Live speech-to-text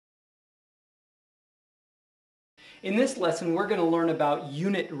In this lesson, we're going to learn about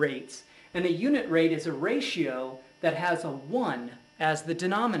unit rates. And a unit rate is a ratio that has a 1 as the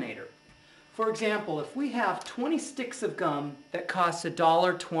denominator. For example, if we have 20 sticks of gum that cost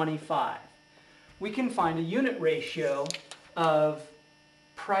 $1.25, we can find a unit ratio of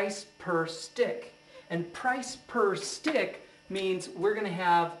price per stick. And price per stick means we're going to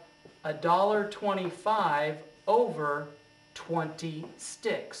have $1.25 over 20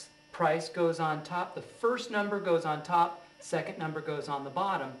 sticks. Price goes on top, the first number goes on top, second number goes on the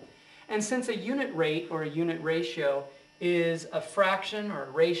bottom. And since a unit rate or a unit ratio is a fraction or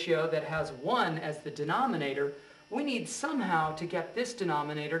a ratio that has 1 as the denominator, we need somehow to get this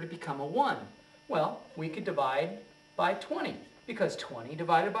denominator to become a 1. Well, we could divide by 20, because 20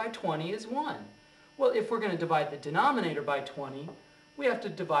 divided by 20 is 1. Well, if we're going to divide the denominator by 20, we have to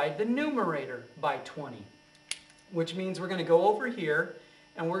divide the numerator by 20, which means we're going to go over here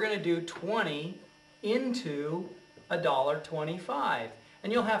and we're going to do 20 into $1.25.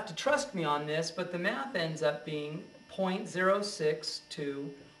 And you'll have to trust me on this, but the math ends up being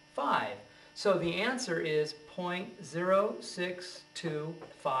 0.0625. So the answer is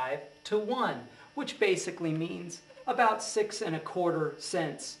 0.0625 to 1, which basically means about 6 1/4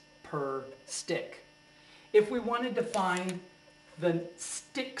 cents per stick. If we wanted to find the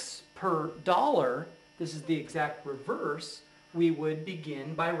sticks per dollar, this is the exact reverse, we would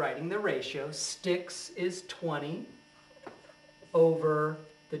begin by writing the ratio. Sticks is 20 over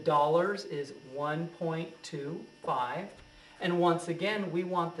the dollars is 1.25. And once again, we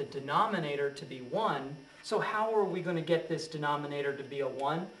want the denominator to be 1. So how are we going to get this denominator to be a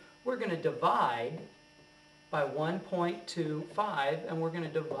 1? We're going to divide by 1.25, and we're going to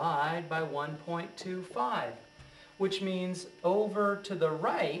divide by 1.25, which means over to the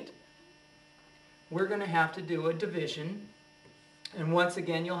right, we're going to have to do a division. And once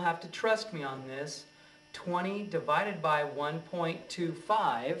again, you'll have to trust me on this. 20 divided by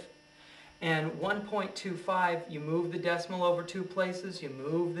 1.25, and 1.25, you move the decimal over 2 places, you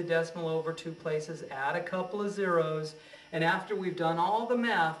move the decimal over 2 places, add a couple of zeros, and after we've done all the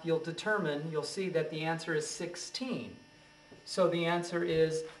math, you'll see that the answer is 16. So the answer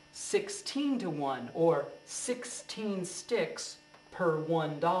is 16 to 1, or 16 sticks per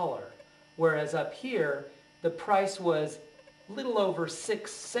 $1. Whereas up here, the price was little over 6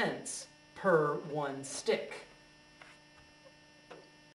 cents per 1 stick.